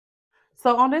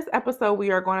So, on this episode,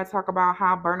 we are going to talk about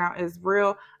how burnout is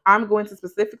real. I'm going to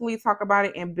specifically talk about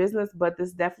it in business, but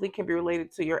this definitely can be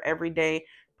related to your everyday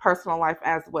personal life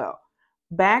as well.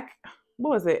 Back,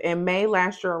 what was it, in May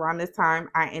last year, around this time,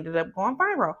 I ended up going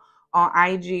viral on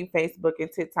IG, Facebook,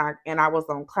 and TikTok, and I was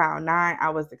on cloud nine. I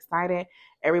was excited.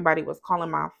 Everybody was calling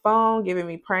my phone, giving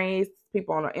me praise.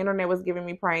 People on the internet was giving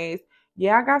me praise.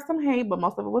 Yeah, I got some hate, but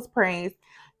most of it was praise.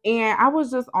 And I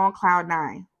was just on cloud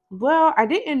nine. Well, I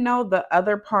didn't know the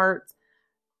other part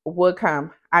would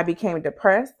come. I became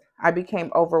depressed, I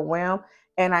became overwhelmed,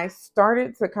 and I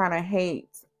started to kind of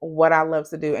hate what I love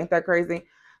to do. Ain't that crazy?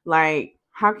 Like,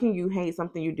 how can you hate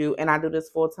something you do? And I do this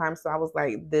full time. So I was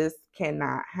like, this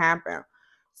cannot happen.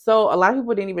 So a lot of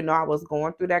people didn't even know I was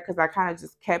going through that because I kind of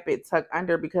just kept it tucked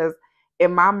under because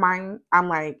in my mind, I'm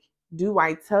like, do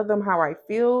I tell them how I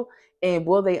feel? And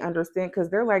will they understand? Because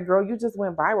they're like, girl, you just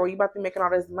went viral. You about to be making all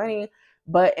this money.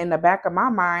 But in the back of my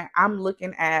mind, I'm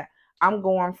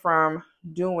going from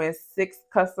doing 6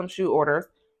 custom shoe orders.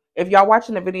 If y'all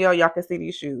watching the video, y'all can see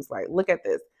these shoes. Like, look at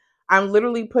this. I'm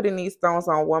literally putting these stones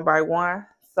on one by one.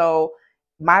 So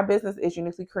my business is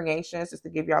Uniquely Creations. Just to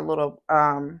give y'all a little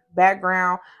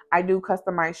background, I do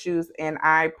customized shoes, and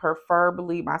I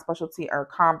preferably my specialty are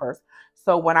Converse.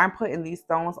 So when I'm putting these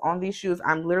stones on these shoes,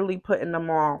 I'm literally putting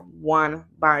them on one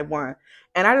by one.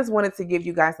 And I just wanted to give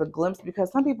you guys a glimpse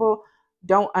because some people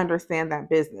don't understand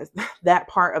that business, that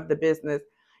part of the business.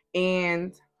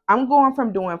 And I'm going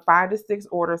from doing 5 to 6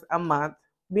 orders a month,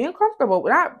 being comfortable,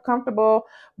 not comfortable,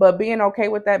 but being okay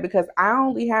with that because I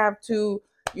only have a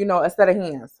set of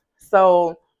hands.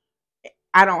 So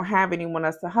I don't have anyone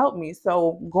else to help me.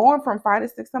 So going from 5 to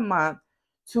 6 a month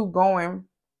to going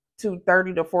to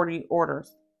 30 to 40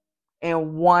 orders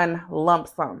in one lump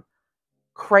sum.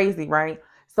 Crazy, right?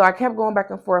 So I kept going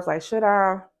back and forth like, should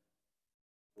I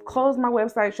close my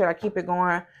website? Should I keep it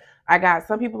going? I got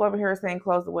some people over here saying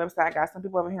close the website. I got some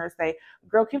people over here say,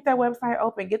 girl, keep that website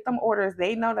open, get them orders.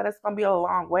 They know that it's gonna be a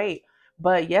long wait.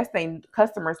 But yes, they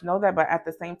customers know that, but at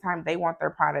the same time, they want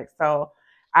their product. So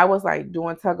I was like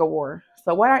doing tug of war.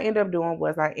 So what I ended up doing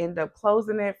was I ended up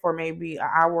closing it for maybe an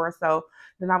hour or so.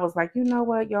 Then I was like, you know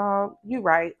what, y'all, you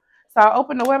right. So I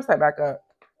opened the website back up.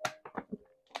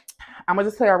 I'm gonna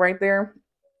just tell you right there,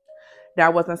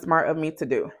 that wasn't smart of me to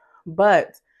do.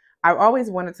 But I've always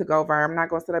wanted to go viral. I'm not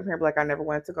going to sit up here and be like, I never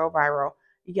wanted to go viral.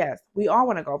 Yes, we all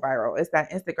want to go viral. It's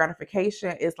that instant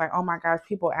gratification. It's like, oh my gosh,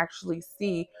 people actually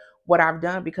see what I've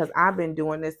done because I've been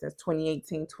doing this since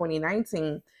 2018,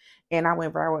 2019, and I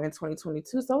went viral in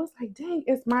 2022. So it's like, dang,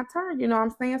 it's my turn. You know what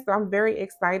I'm saying? So I'm very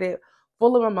excited,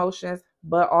 full of emotions,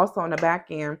 but also on the back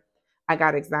end, I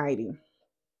got anxiety.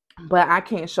 But I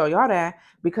can't show y'all that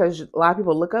because a lot of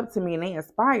people look up to me and they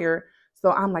inspire. So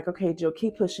I'm like, okay, Jill,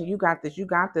 keep pushing. You got this. You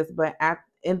got this. But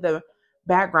in the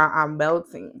background, I'm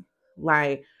melting.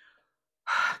 Like,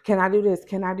 can I do this?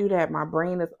 Can I do that? My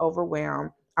brain is overwhelmed.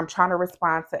 I'm trying to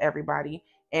respond to everybody.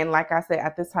 And like I said,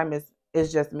 at this time,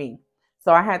 it's just me.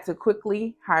 So I had to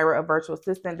quickly hire a virtual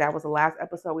assistant. That was the last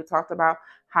episode we talked about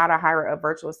how to hire a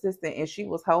virtual assistant. And she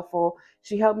was helpful.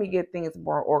 She helped me get things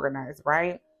more organized,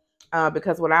 right?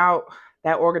 Because without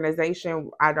that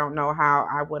organization, I don't know how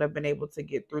I would have been able to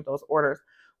get through those orders.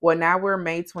 Well, now we're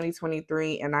May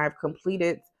 2023 and I've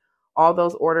completed all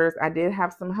those orders. I did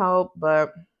have some help,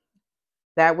 but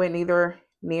that went neither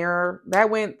near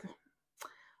that went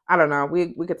I don't know.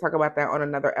 We could talk about that on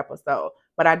another episode.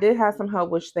 But I did have some help,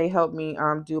 which they helped me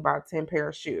do about 10 pair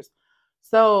of shoes.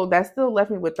 So that still left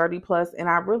me with 30 plus, and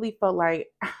I really felt like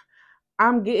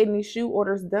I'm getting these shoe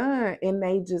orders done and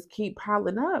they just keep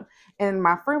piling up. And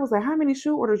my friend was like, how many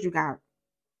shoe orders you got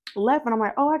left? And I'm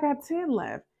like, oh, I got 10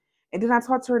 left. And then I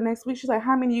talked to her next week. She's like,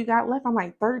 how many you got left? I'm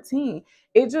like, 13.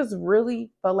 It just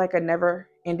really felt like a never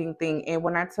ending thing. And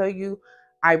when I tell you,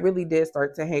 I really did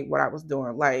start to hate what I was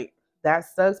doing. Like, that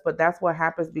sucks, but that's what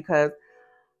happens because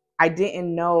I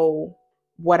didn't know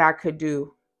what I could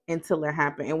do until it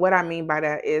happened. And what I mean by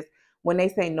that is when they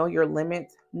say know your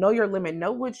limits, know your limit,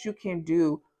 know what you can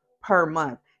do per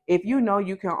month. If you know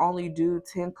you can only do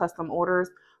 10 custom orders,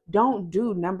 don't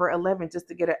do number 11 just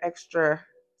to get an extra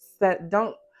set.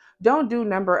 Don't do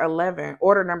number 11,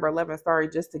 order number 11, sorry,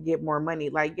 just to get more money.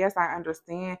 Like, yes, I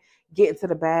understand getting to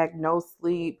the bag, no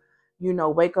sleep,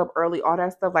 wake up early, all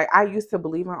that stuff. Like, I used to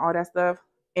believe in all that stuff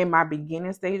in my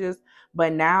beginning stages,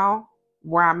 but now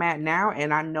where I'm at now,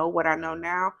 and I know what I know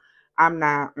now, I'm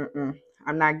not.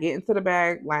 I'm not getting to the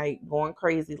bag like going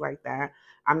crazy like that.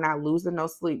 I'm not losing no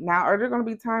sleep. Now, are there going to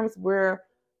be times where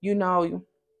you know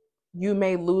you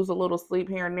may lose a little sleep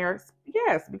here and there?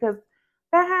 Yes, because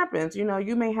that happens.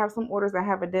 You may have some orders that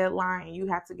have a deadline and you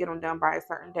have to get them done by a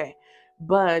certain day.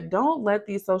 But don't let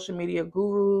these social media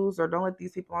gurus or don't let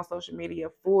these people on social media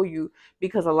fool you,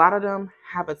 because a lot of them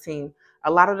have a team.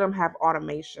 A lot of them have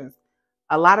automations.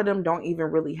 A lot of them don't even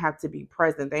really have to be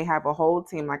present. They have a whole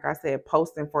team, like I said,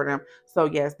 posting for them. So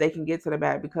yes, they can get to the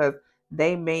bag because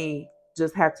they may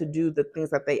just have to do the things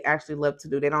that they actually love to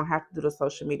do. They don't have to do the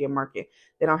social media market.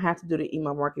 They don't have to do the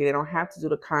email marketing. They don't have to do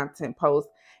the content post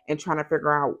and trying to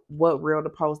figure out what reel to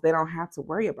post. They don't have to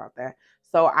worry about that.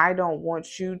 So I don't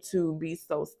want you to be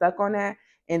so stuck on that.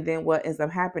 And then what ends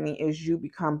up happening is you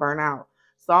become burnt out.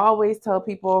 So I always tell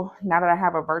people, now that I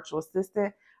have a virtual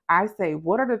assistant, I say,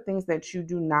 what are the things that you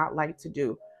do not like to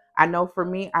do? I know for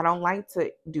me, I don't like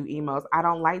to do emails. I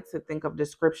don't like to think of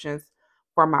descriptions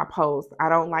for my posts. I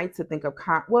don't like to think of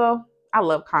well, I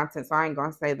love content, so I ain't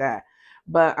gonna say that.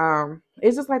 But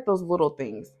it's just like those little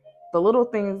things. The little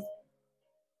things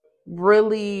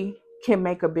really can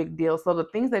make a big deal. So the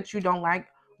things that you don't like,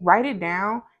 write it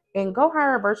down and go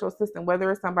hire a virtual assistant,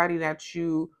 whether it's somebody that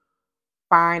you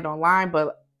find online.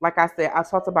 But like I said, I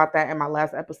talked about that in my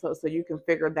last episode, so you can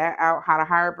figure that out, how to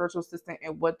hire a virtual assistant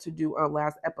and what to do on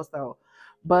last episode.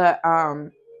 But I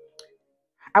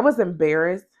was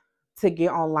embarrassed to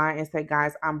get online and say,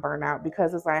 guys, I'm burnt out,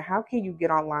 because it's like, how can you get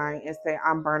online and say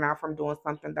I'm burnt out from doing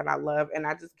something that I love? And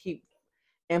I just keep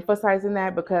emphasizing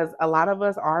that because a lot of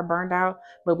us are burned out,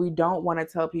 but we don't want to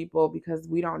tell people because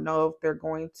we don't know if they're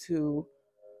going to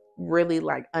really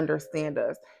like understand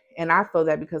us. And I feel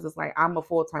that because it's like I'm a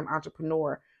full-time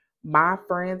entrepreneur. My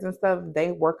friends and stuff,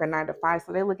 they work a 9 to 5.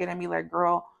 So they looking at me like,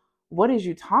 girl, what is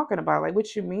you talking about? Like,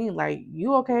 what you mean? Like,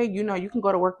 you okay? You know, you can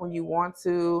go to work when you want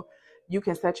to. You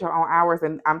can set your own hours.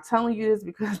 And I'm telling you this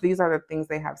because these are the things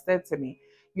they have said to me.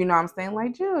 You know what I'm saying?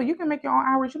 Like, Jill, you can make your own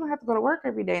hours. You don't have to go to work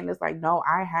every day. And it's like, no,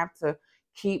 I have to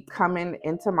keep coming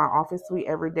into my office suite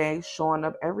every day, showing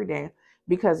up every day,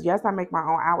 because yes, I make my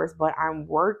own hours, but I'm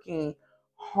working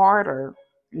harder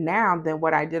now than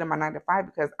what I did in my 9 to 5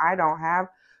 because I don't have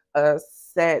a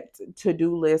set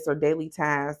to-do list or daily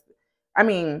tasks. I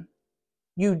mean,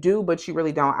 you do, but you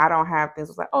really don't. I don't have things.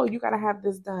 It's like, oh, you got to have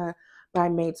this done by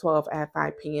May 12th at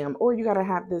 5 p.m. or you got to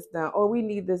have this done or we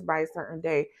need this by a certain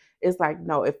day. It's like,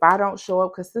 no, if I don't show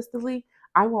up consistently,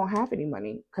 I won't have any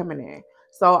money coming in.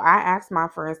 So I asked my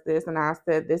friends this and I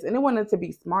said this, and it wanted to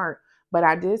be smart, but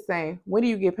I did say, when do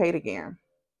you get paid again?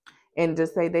 And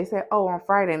just say, they said, oh, on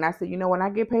Friday. And I said, you know, when I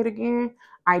get paid again,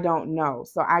 I don't know.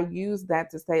 So I use that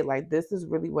to say, like, this is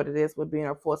really what it is with being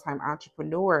a full-time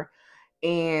entrepreneur.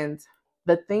 And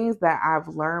the things that I've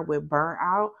learned with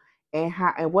burnout and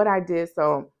how and what I did.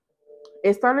 So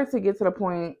it started to get to the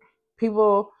point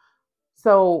people,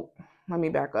 so let me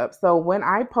back up. So when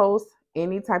I post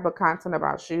any type of content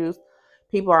about shoes,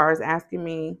 people are always asking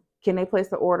me, can they place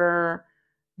the order?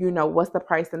 You know, what's the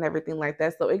price and everything like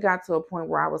that. So it got to a point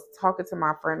where I was talking to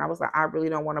my friend. I was like, I really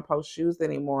don't want to post shoes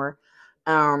anymore.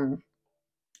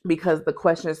 Because the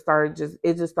questions started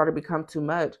just started to become too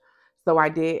much. So I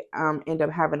did end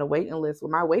up having a waiting list.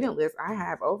 With my waiting list, I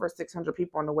have over 600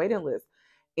 people on the waiting list.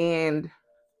 And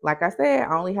like I said,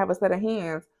 I only have a set of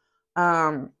hands.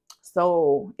 Um,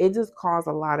 so it just caused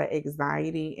a lot of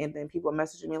anxiety. And then people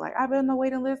messaging me like, I've been on the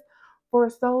waiting list for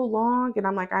so long. And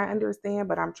I'm like, I understand,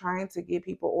 but I'm trying to get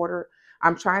people order.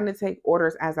 I'm trying to take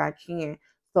orders as I can.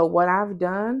 So what I've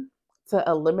done to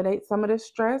eliminate some of this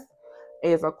stress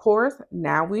is, of course,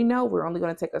 now we know we're only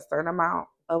going to take a certain amount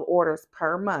of orders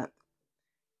per month.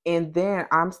 And then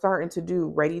I'm starting to do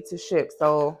ready to ship.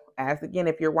 So as again,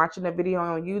 if you're watching a video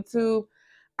on YouTube,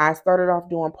 I started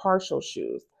off doing partial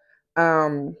shoes.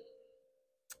 Um,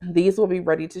 these will be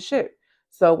ready to ship.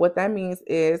 So what that means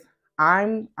is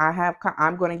I'm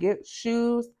going to get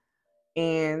shoes,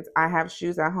 and I have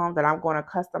shoes at home that I'm going to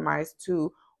customize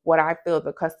to what I feel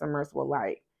the customers will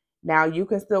like. Now, you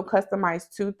can still customize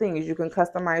two things. You can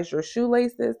customize your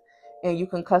shoelaces and you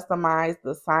can customize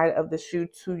the side of the shoe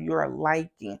to your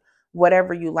liking,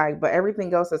 whatever you like, but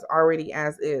everything else is already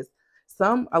as is.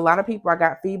 A lot of people, I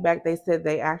got feedback, they said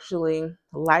they actually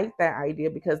like that idea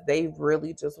because they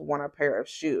really just want a pair of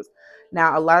shoes.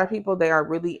 Now, a lot of people, they are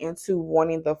really into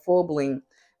wanting the full bling.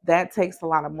 That takes a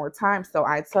lot of more time. So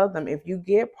I tell them, if you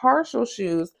get partial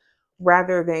shoes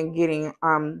rather than getting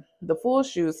the full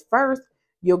shoes first,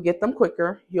 you'll get them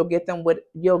quicker. You'll get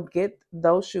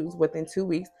those shoes within 2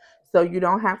 weeks. So you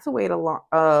don't have to wait a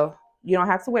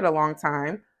long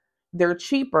time. They're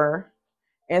cheaper.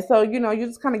 And so, you know, you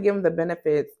just kind of give them the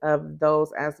benefits of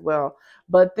those as well.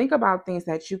 But think about things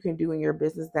that you can do in your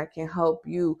business that can help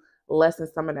you lessen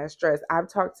some of that stress. I've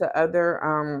talked to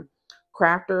other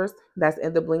crafters that's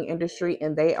in the bling industry,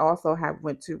 and they also have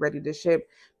went to ready to ship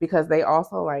because they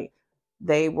also like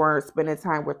They were spending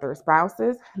time with their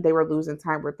spouses, they were losing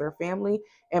time with their family,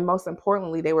 and most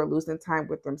importantly, they were losing time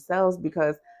with themselves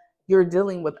because you're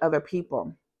dealing with other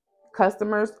people.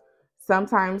 Customers,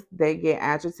 sometimes they get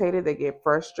agitated, they get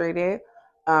frustrated,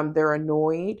 they're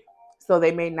annoyed, so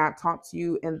they may not talk to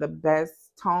you in the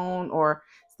best tone or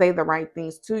say the right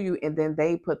things to you, and then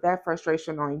they put that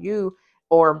frustration on you,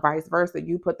 or vice versa.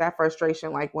 You put that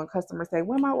frustration, like when customers say,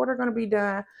 when my order going to be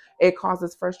done, it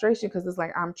causes frustration because it's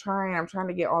like, I'm trying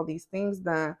to get all these things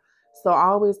done. So I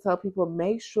always tell people,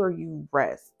 make sure you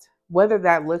rest, whether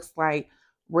that looks like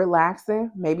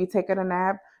relaxing, maybe taking a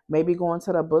nap, maybe going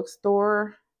to the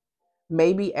bookstore,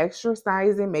 maybe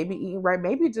exercising, maybe eating right,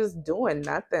 maybe just doing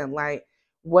nothing. Like,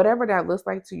 whatever that looks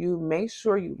like to you, make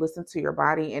sure you listen to your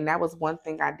body. And that was one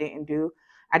thing I didn't do.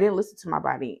 I didn't listen to my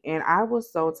body. And I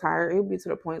was so tired. It would be to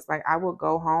the point like I would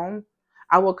go home,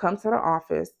 I would come to the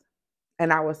office,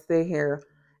 and I would sit here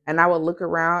and I would look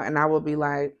around and I would be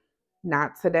like,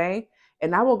 not today.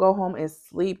 And I will go home and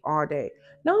sleep all day.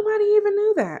 Nobody even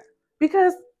knew that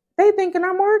because they thinking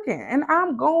I'm working and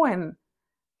I'm going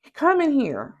coming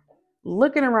here,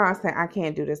 looking around saying, I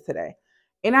can't do this today.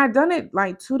 And I done it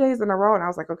like 2 days in a row. And I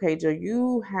was like, okay, Joe,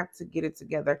 you have to get it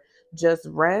together. Just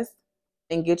rest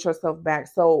and get yourself back.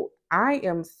 So I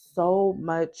feel so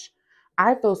much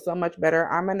better.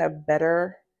 I'm in a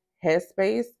better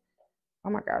headspace. Oh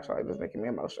my gosh, like this is making me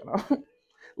emotional.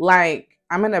 Like,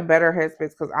 I'm in a better headspace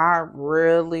because I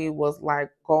really was like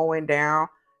going down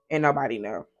and nobody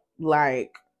knew.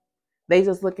 Like, they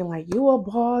just looking like, you a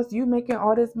boss, you making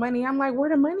all this money. I'm like, where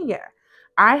the money at?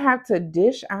 I have to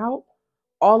dish out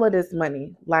all of this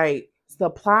money, like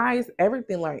supplies,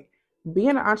 everything. Like, being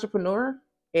an entrepreneur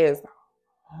is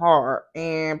hard,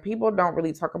 and people don't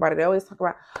really talk about it. They always talk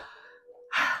about,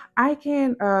 I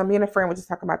can, me and a friend were just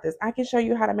talking about this. I can show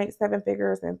you how to make 7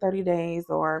 figures in 30 days,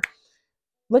 or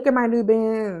look at my new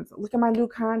Benz, look at my new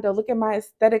condo, look at my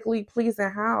aesthetically pleasing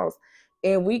house.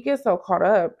 And we get so caught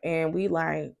up and we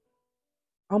like,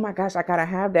 oh my gosh, I gotta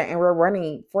have that. And we're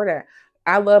running for that.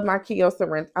 I love my Kia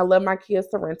Sorento. I love my Kia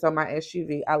Sorento, my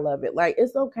SUV. I love it. Like,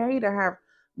 it's okay to have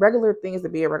regular things to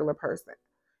be a regular person.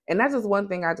 And that's just one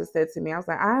thing I just said to me. I was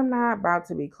like, I'm not about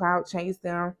to be cloud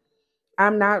chasing.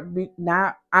 I'm not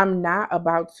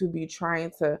about to be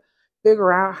trying to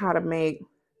figure out how to make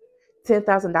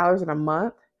 $10,000 in a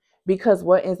month, because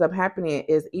what ends up happening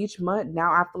is each month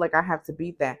now I feel like I have to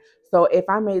beat that. So if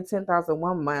I made 10,000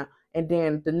 one month and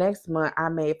then the next month I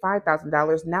made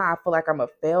 $5,000, now I feel like I'm a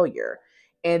failure.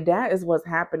 And that is what's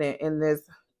happening in this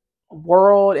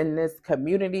world, in this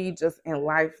community, just in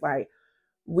life. Like,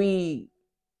 we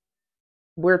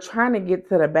we're trying to get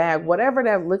to the bag, whatever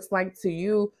that looks like to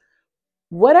you,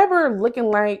 whatever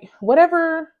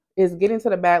is getting to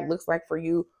the bag looks like for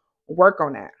you, work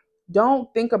on that.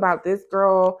 Don't think about, this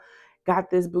girl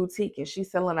got this boutique and she's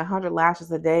selling 100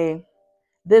 lashes a day.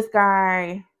 This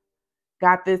guy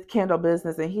got this candle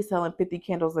business and he's selling 50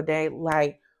 candles a day.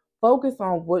 Like, focus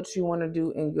on what you want to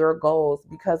do in your goals,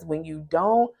 because when you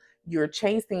don't, you're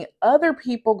chasing other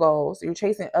people's goals, you're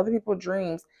chasing other people's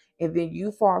dreams, and then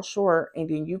you fall short and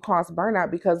then you cause burnout.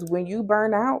 Because when you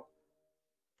burn out,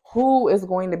 who is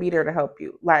going to be there to help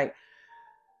you? Like,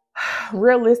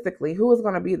 realistically, who is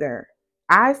going to be there?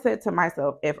 I said to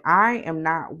myself, if I am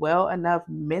not well enough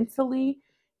mentally,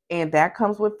 and that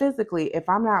comes with physically, if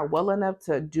I'm not well enough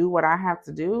to do what I have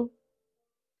to do,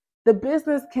 the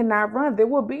business cannot run. There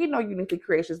will be no Uniquely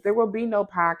Creations. There will be no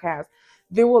podcast.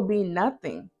 There will be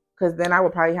nothing. Because then I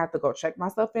would probably have to go check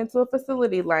myself into a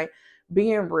facility, like,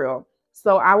 being real.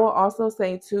 So I will also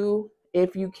say too,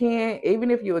 if you can,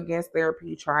 even if you're against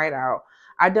therapy, try it out.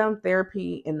 I've done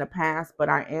therapy in the past, but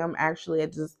I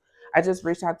just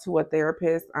reached out to a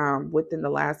therapist within the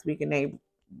last week, and they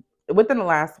within the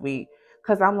last week,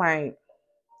 because I'm like,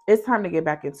 it's time to get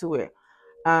back into it.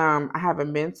 I have a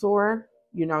mentor,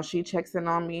 she checks in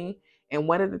on me. And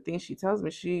one of the things she tells me,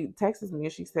 she texts me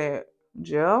and she said,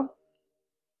 Jill,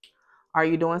 are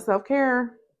you doing self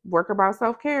care? Work about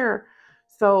self care.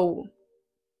 So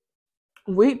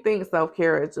we think self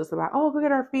care is just about, oh, go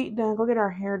get our feet done, go get our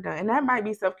hair done. And that might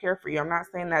be self care for you. I'm not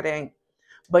saying that ain't,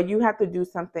 but you have to do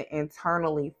something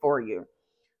internally for you.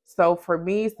 So for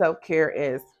me, self care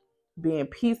is being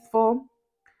peaceful.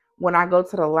 When I go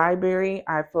to the library,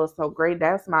 I feel so great.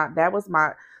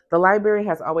 The library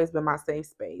has always been my safe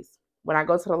space. When I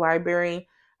go to the library,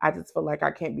 I just feel like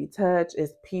I can't be touched.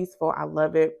 It's peaceful. I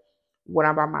love it. When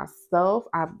I'm by myself,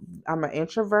 I'm an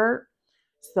introvert.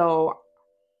 So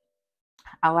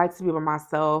I like to be by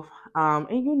myself.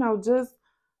 And just,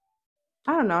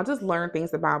 I don't know, just learn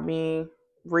things about me,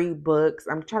 read books.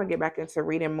 I'm trying to get back into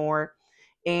reading more.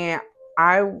 And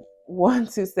I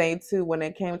want to say too, when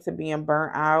it came to being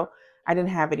burnt out, I didn't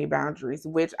have any boundaries,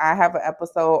 which I have an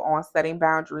episode on setting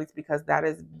boundaries because that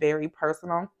is very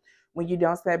personal. When you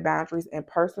don't set boundaries in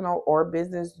personal or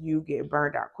business, you get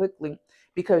burned out quickly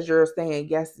because you're saying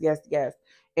yes, yes, yes.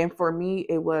 And for me,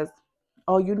 it was,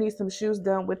 oh, you need some shoes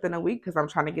done within a week because I'm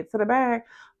trying to get to the bag.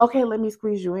 Okay, let me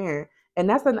squeeze you in.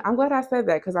 And I'm glad I said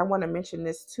that because I want to mention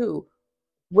this too.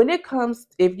 When it comes,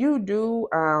 if you do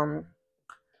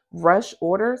rush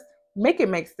orders, make it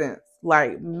make sense.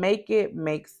 Like, make it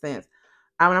make sense.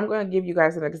 I'm going to give you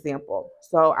guys an example.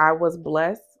 So I was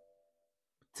blessed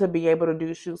to be able to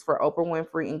do shoots for Oprah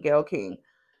Winfrey and Gayle King.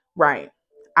 Right.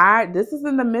 This is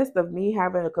in the midst of me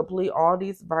having to complete all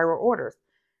these viral orders.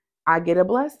 I get a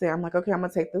blessing. I'm like, okay, I'm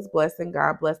gonna take this blessing.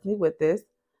 God bless me with this.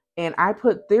 And I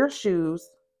put their shoes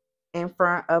in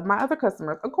front of my other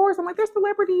customers. Of course, I'm like, they're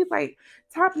celebrities, like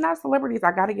top notch celebrities.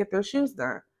 I gotta get their shoes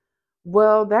done.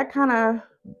 Well, that kind of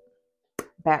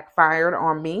backfired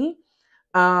on me.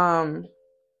 Um,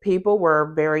 People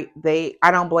were I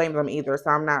don't blame them either,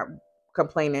 so I'm not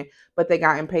complaining, but they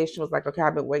got impatient, was like, okay,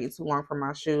 I've been waiting too long for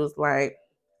my shoes. Like,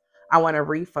 I want a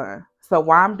refund. So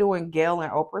while I'm doing Gail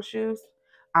and Oprah shoes,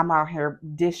 I'm out here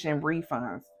dishing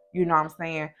refunds. You know what I'm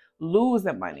saying?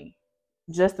 Losing money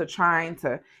just to trying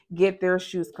to get their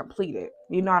shoes completed.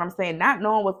 You know what I'm saying? Not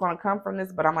knowing what's going to come from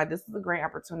this, but I'm like, this is a great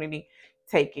opportunity.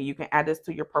 Take it. You can add this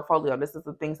to your portfolio. This is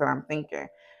the things that I'm thinking.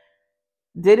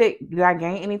 Did I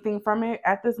gain anything from it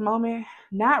at this moment?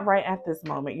 Not right at this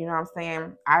moment. You know what I'm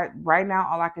saying? I Right now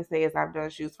all I can say is I've done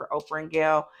shoots for Oprah and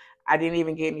Gail. I didn't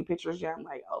even get any pictures yet. I'm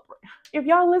like, Oprah, if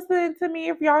y'all listen to me,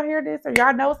 if y'all hear this or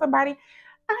y'all know somebody,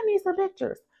 I need some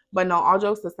pictures. But no, all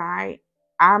jokes aside,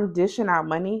 I'm dishing out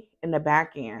money in the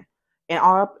back end.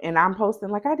 And I'm posting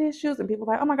like I did shoes and people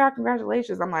like, oh my God,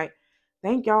 congratulations. I'm like,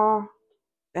 thank y'all.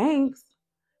 Thanks.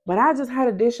 But I just had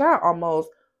to dish out almost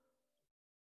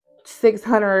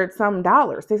 600 some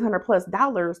dollars, 600 plus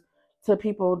dollars to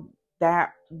people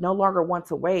that no longer want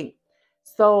to wait.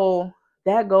 So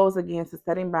that goes against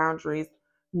setting boundaries,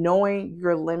 knowing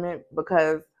your limit,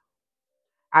 because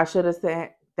I should have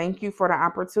said thank you for the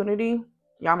opportunity.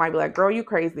 Y'all might be like, girl, you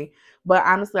crazy. But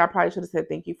honestly, I probably should have said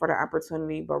thank you for the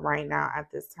opportunity. But right now, at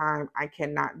this time, I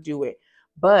cannot do it.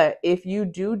 But if you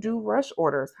do rush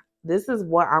orders, this is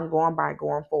what I'm going by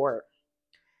going forward.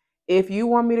 If you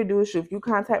want me to do a shoot, if you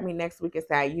contact me next week and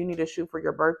say you need a shoot for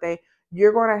your birthday,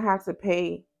 you're going to have to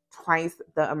pay twice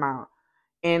the amount.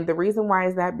 And the reason why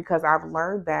is that because I've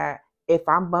learned that if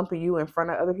I'm bumping you in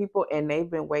front of other people and they've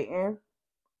been waiting,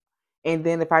 and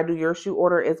then if I do your shoot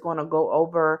order, it's going to go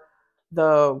over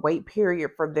the wait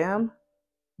period for them.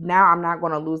 Now I'm not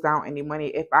going to lose out any money.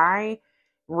 If I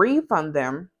refund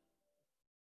them,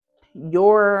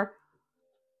 your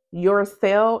your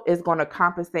sale is going to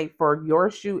compensate for your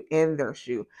shoe and their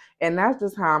shoe. And that's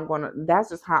just how I'm going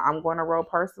to roll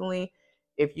personally.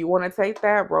 If you want to take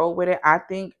that, roll with it. I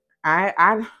think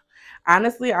I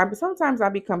honestly, I sometimes I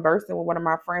be conversing with one of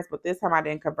my friends, but this time I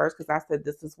didn't converse because I said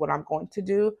this is what I'm going to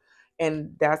do,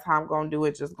 and that's how I'm going to do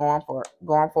it. Just going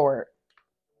for it.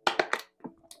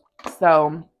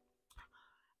 So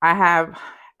I have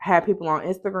had people on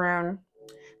Instagram.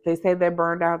 They say they're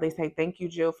burned out. They say, thank you,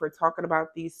 Jill, for talking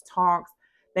about these talks.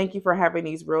 Thank you for having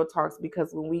these real talks,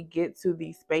 because when we get to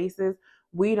these spaces,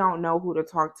 we don't know who to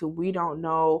talk to. We don't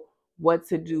know what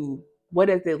to do. What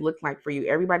does it look like for you?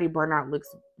 Everybody burnout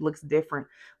looks different.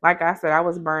 Like I said, I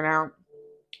was burnt out,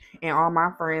 and all my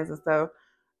friends and stuff.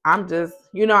 I'm just,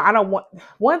 I don't want,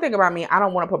 one thing about me, I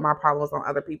don't want to put my problems on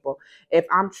other people. If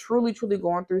I'm truly, truly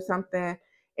going through something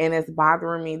and it's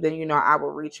bothering me, then, I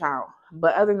will reach out.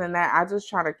 But other than that, I just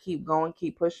try to keep going,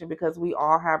 keep pushing, because we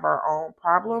all have our own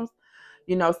problems,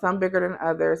 some bigger than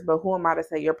others. But who am I to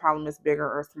say your problem is bigger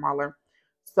or smaller?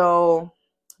 So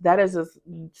that is just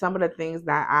some of the things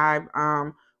that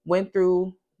I've went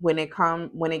through when it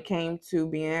came to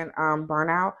being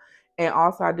burnout. And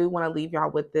also, I do want to leave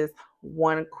y'all with this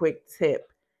one quick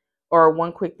tip or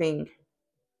one quick thing.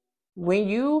 When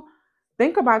you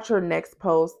think about your next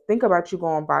post, think about you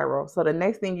going viral. So the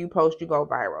next thing you post, you go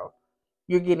viral.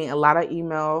 You're getting a lot of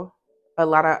email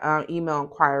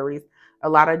inquiries, a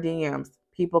lot of DMs,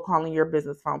 people calling your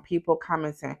business phone, people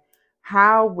commenting.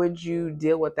 How would you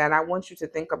deal with that? I want you to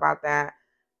think about that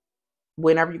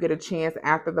whenever you get a chance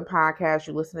after the podcast,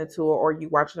 you're listening to it or you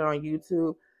watching it on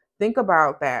YouTube. Think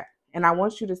about that. And I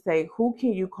want you to say, who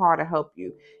can you call to help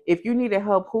you? If you need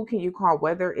help, who can you call?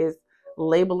 Whether it's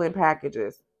labeling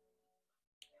packages,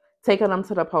 taking them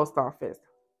to the post office,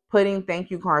 putting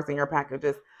thank you cards in your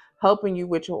packages, helping you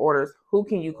with your orders. Who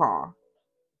can you call?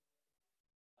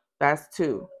 That's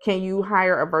two. Can you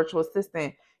hire a virtual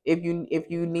assistant? If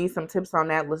you need some tips on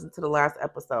that, listen to the last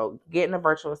episode. Getting a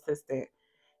virtual assistant,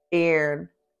 and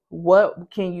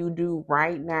what can you do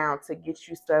right now to get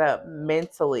you set up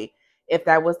mentally if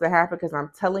that was to happen? Because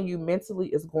I'm telling you, mentally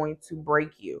is going to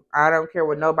break you. I don't care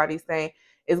what nobody's saying,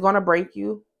 it's going to break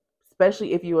you,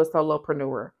 especially if you're a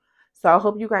solopreneur. So I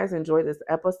hope you guys enjoyed this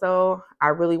episode. I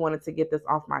really wanted to get this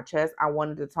off my chest. I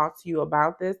wanted to talk to you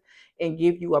about this and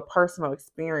give you a personal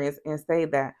experience and say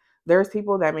that there's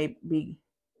people that may be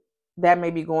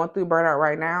going through burnout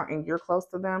right now, and you're close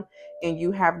to them and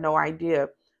you have no idea.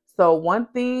 So one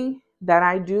thing that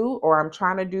I do, or I'm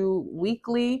trying to do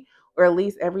weekly, or at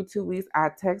least every 2 weeks, I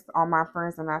text all my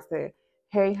friends and I say,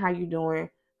 hey, how you doing?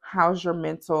 How's your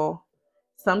mental?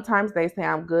 Sometimes they say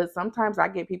I'm good. Sometimes I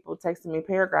get people texting me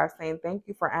paragraphs saying, thank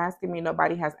you for asking me.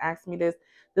 Nobody has asked me this.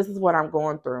 This is what I'm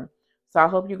going through. So I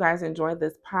hope you guys enjoyed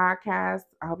this podcast.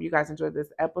 I hope you guys enjoyed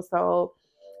this episode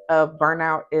of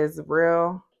Burnout is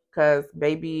Real, because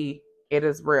baby, it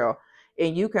is real.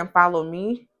 And you can follow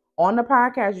me on the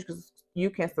podcast. You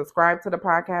can subscribe to the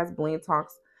podcast, Bling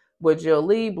Talks with Jill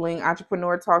Lee, Bling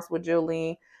Entrepreneur Talks with Jill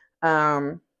Lee.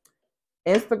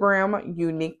 Instagram,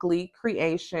 Uniquely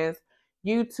Creations.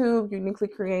 YouTube, Uniquely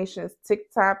Creations.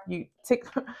 TikTok,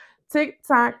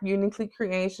 Uniquely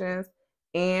Creations.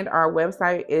 And our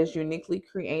website is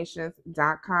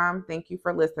uniquelycreations.com. Thank you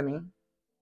for listening.